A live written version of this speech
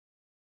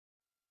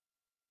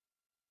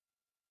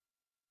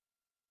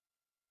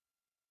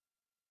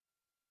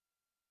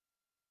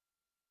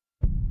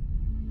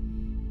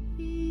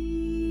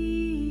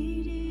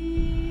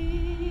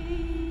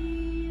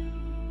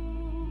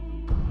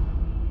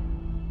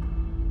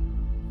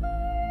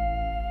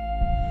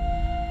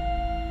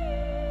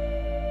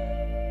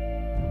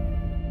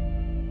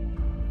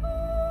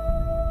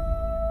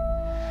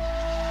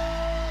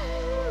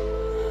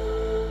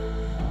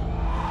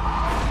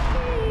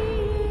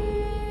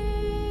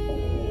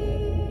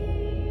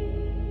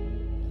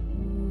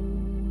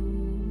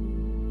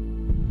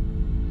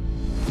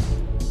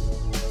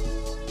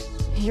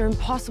You're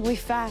impossibly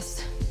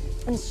fast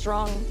and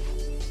strong.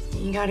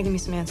 You gotta give me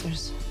some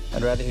answers.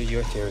 I'd rather hear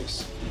your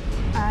theories.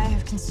 I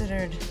have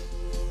considered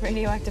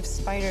radioactive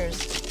spiders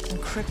and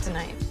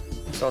kryptonite.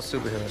 It's all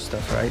superhero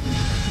stuff, right?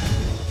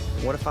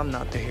 What if I'm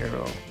not the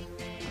hero?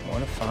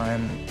 What if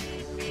I'm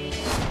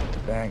the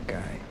bad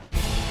guy?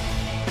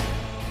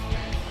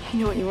 You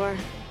know what you are?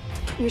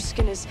 Your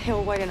skin is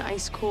pale white and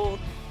ice cold.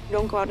 You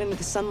don't go out into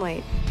the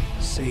sunlight.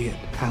 Say it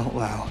out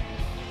loud.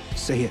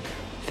 Say it.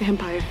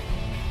 Vampire.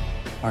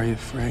 Are you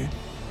afraid?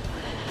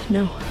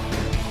 No.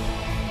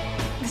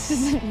 This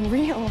isn't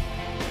real.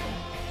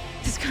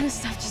 This kind of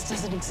stuff just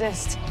doesn't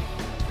exist.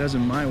 It does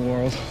in my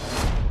world.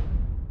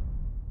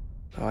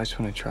 I just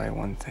want to try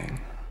one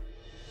thing.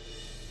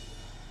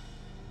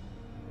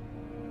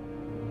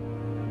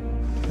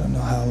 I don't know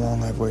how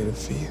long I've waited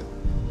for you.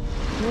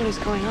 What is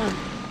going on?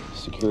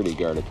 Security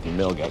guard at the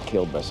mill got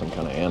killed by some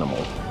kind of animal.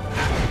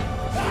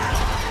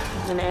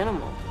 An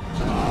animal?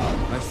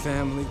 My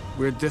family,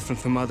 we're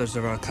different from others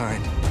of our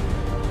kind.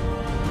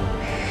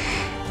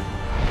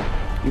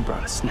 You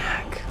brought a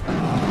snack.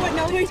 What,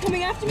 now he's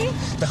coming after me?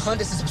 The hunt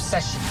is his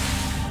obsession.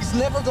 He's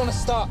never gonna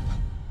stop.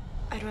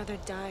 I'd rather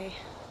die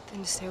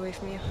than to stay away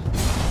from you.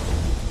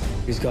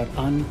 He's got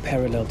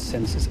unparalleled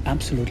senses,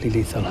 absolutely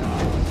lethal.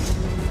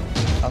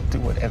 I'll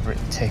do whatever it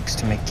takes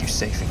to make you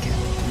safe again.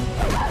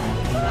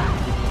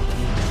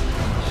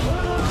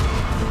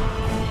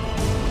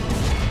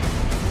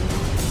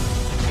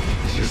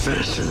 You're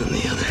faster than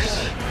the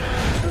others,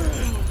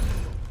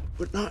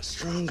 but not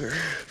stronger.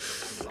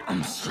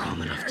 I'm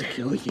strong enough to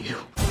kill you.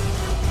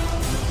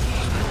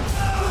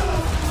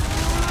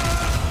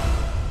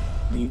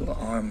 You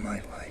are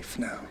my life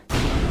now.